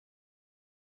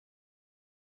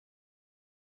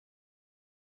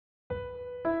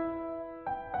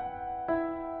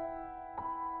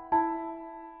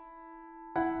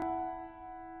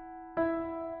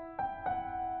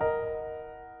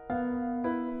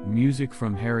Music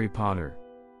from Harry Potter.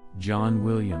 John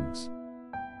Williams.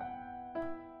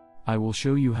 I will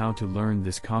show you how to learn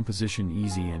this composition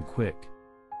easy and quick.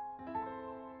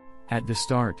 At the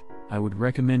start, I would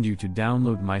recommend you to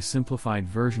download my simplified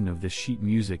version of this sheet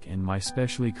music and my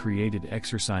specially created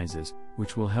exercises,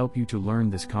 which will help you to learn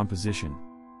this composition.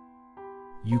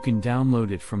 You can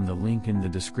download it from the link in the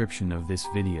description of this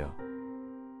video.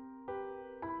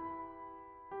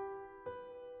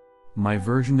 My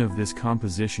version of this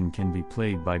composition can be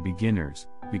played by beginners,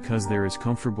 because there is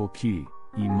comfortable key,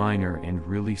 E minor and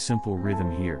really simple rhythm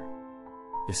here.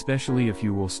 Especially if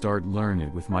you will start learn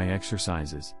it with my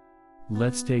exercises.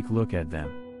 Let's take a look at them.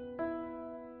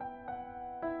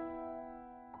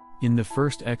 In the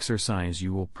first exercise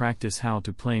you will practice how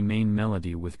to play main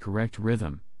melody with correct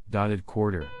rhythm, dotted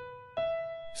quarter.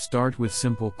 Start with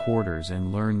simple quarters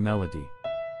and learn melody.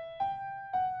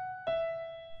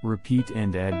 Repeat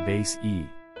and add bass E.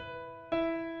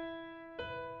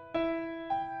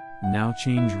 Now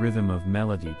change rhythm of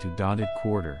melody to dotted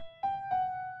quarter.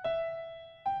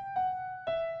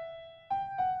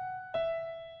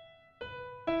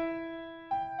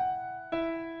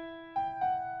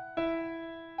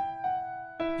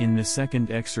 In the second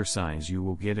exercise you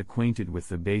will get acquainted with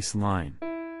the bass line.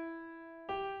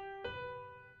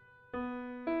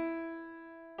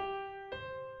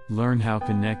 Learn how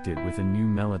connected with a new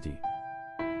melody.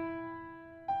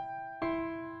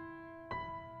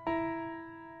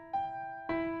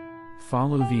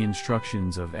 Follow the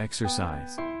instructions of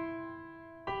exercise.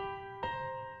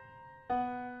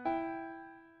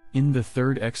 In the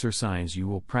third exercise you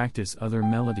will practice other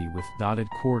melody with dotted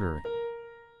quarter.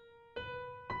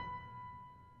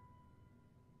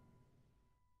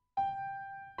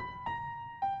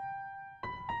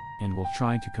 And will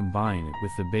try to combine it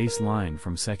with the bass line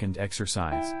from second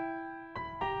exercise.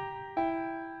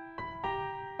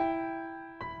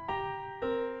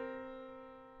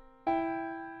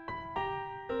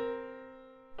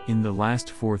 In the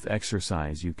last fourth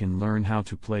exercise you can learn how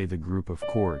to play the group of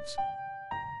chords.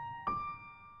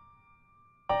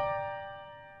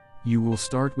 You will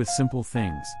start with simple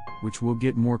things, which will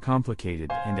get more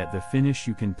complicated, and at the finish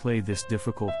you can play this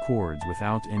difficult chords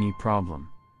without any problem.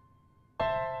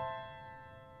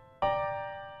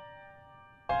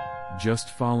 Just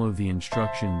follow the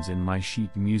instructions in my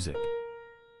sheet music.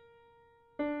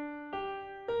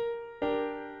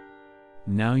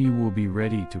 Now you will be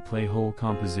ready to play whole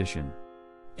composition.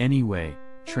 Anyway,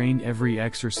 train every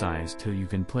exercise till you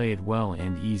can play it well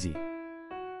and easy.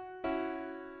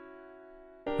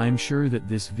 I'm sure that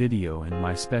this video and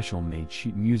my special made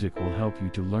sheet music will help you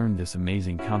to learn this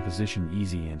amazing composition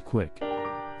easy and quick.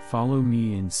 Follow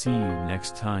me and see you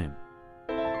next time.